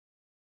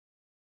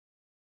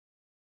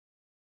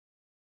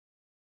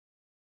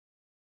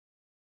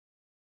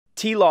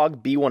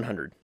Tlog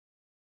B100.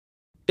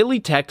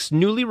 Elitech's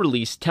newly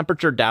released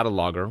temperature data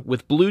logger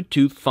with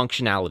Bluetooth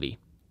functionality,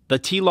 the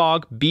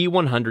Tlog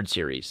B100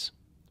 series.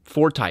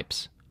 4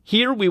 types.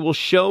 Here we will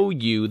show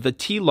you the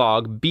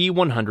Tlog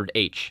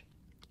B100H.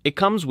 It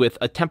comes with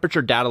a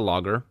temperature data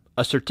logger,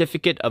 a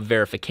certificate of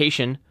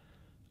verification,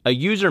 a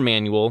user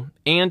manual,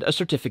 and a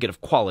certificate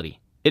of quality.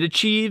 It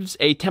achieves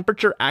a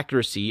temperature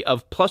accuracy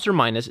of plus or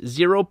minus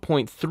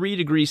 0.3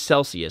 degrees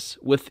Celsius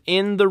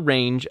within the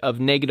range of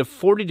negative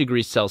 40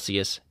 degrees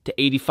Celsius to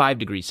 85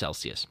 degrees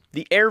Celsius.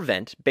 The air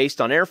vent, based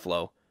on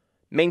airflow,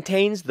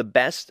 maintains the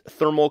best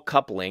thermal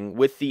coupling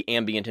with the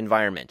ambient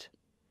environment.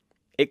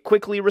 It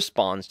quickly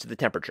responds to the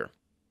temperature.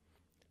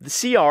 The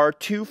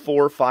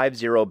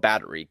CR2450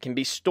 battery can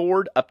be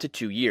stored up to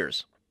 2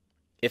 years.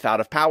 If out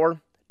of power,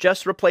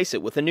 just replace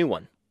it with a new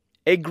one.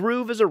 A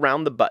groove is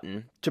around the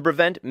button to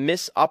prevent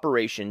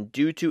misoperation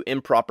due to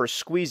improper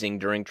squeezing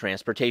during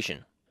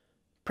transportation.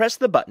 Press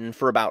the button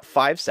for about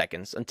 5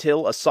 seconds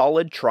until a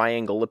solid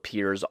triangle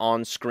appears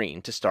on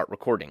screen to start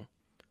recording.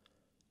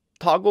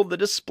 Toggle the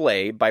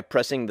display by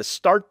pressing the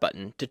Start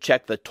button to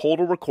check the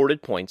total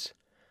recorded points,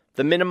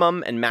 the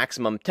minimum and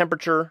maximum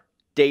temperature,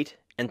 date,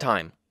 and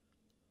time.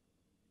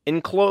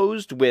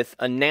 Enclosed with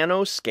a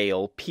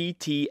nanoscale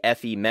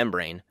PTFE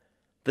membrane,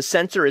 the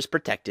sensor is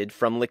protected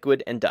from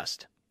liquid and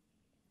dust.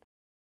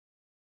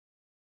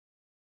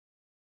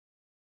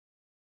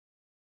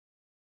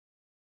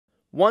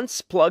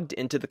 Once plugged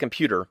into the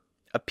computer,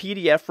 a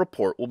PDF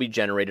report will be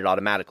generated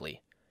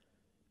automatically.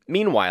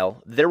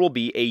 Meanwhile, there will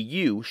be a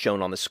U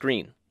shown on the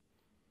screen.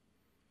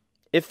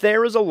 If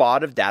there is a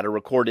lot of data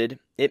recorded,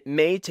 it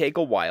may take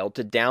a while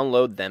to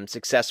download them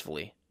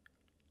successfully.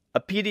 A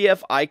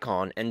PDF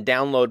icon and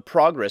download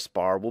progress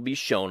bar will be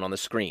shown on the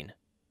screen.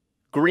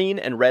 Green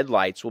and red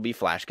lights will be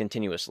flashed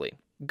continuously.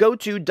 Go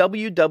to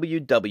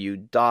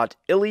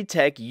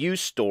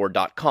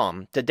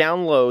www.elitechusestore.com to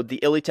download the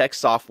Elitech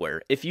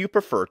software if you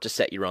prefer to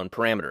set your own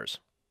parameters.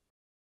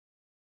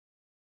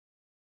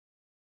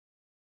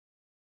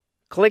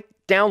 Click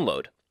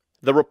Download.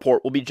 The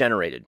report will be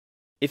generated.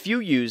 If you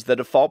use the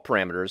default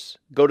parameters,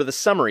 go to the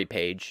Summary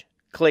page,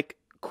 click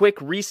Quick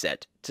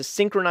Reset to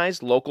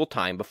synchronize local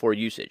time before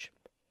usage.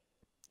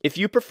 If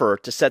you prefer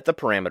to set the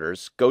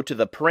parameters, go to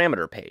the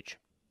Parameter page.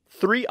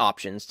 3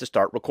 options to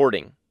start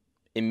recording: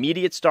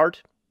 Immediate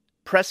Start,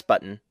 Press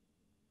Button,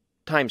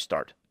 Time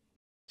Start.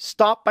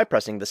 Stop by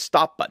pressing the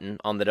Stop button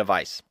on the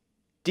device.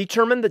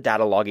 Determine the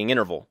data logging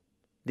interval.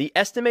 The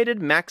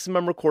estimated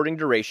maximum recording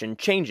duration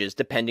changes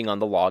depending on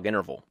the log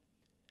interval.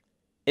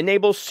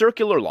 Enable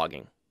circular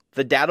logging.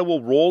 The data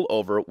will roll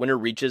over when it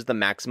reaches the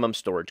maximum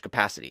storage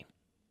capacity.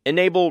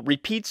 Enable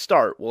Repeat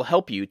Start will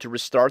help you to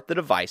restart the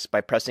device by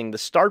pressing the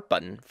Start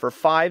button for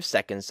 5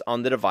 seconds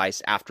on the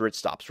device after it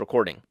stops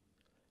recording.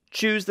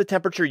 Choose the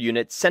temperature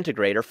unit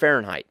centigrade or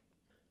Fahrenheit.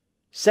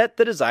 Set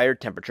the desired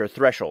temperature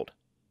threshold.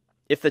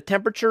 If the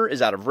temperature is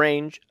out of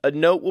range, a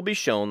note will be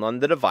shown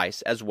on the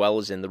device as well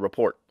as in the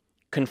report.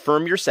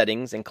 Confirm your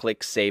settings and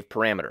click Save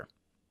Parameter.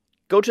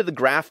 Go to the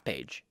Graph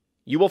page.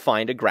 You will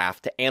find a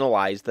graph to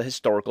analyze the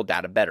historical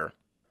data better.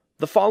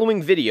 The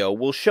following video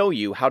will show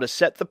you how to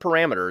set the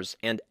parameters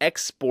and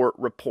export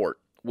report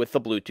with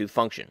the Bluetooth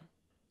function.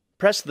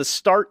 Press the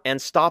Start and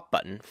Stop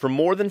button for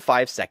more than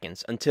 5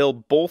 seconds until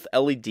both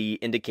LED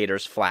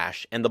indicators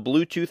flash and the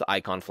Bluetooth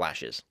icon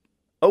flashes.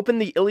 Open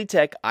the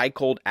Elitech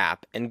iCold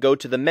app and go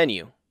to the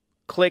menu.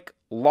 Click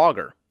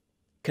Logger.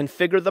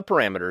 Configure the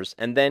parameters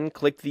and then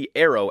click the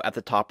arrow at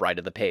the top right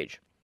of the page.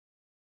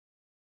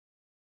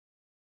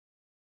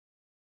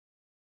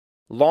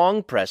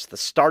 Long press the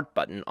Start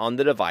button on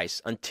the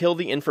device until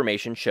the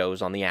information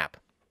shows on the app.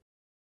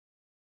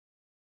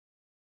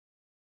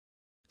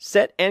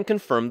 Set and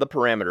confirm the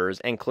parameters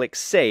and click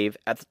Save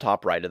at the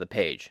top right of the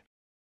page.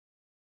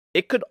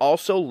 It could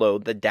also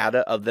load the data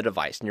of the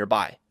device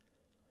nearby.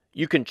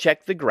 You can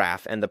check the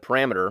graph and the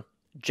parameter,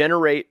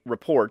 generate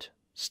report,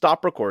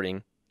 stop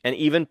recording, and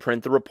even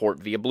print the report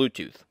via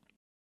Bluetooth.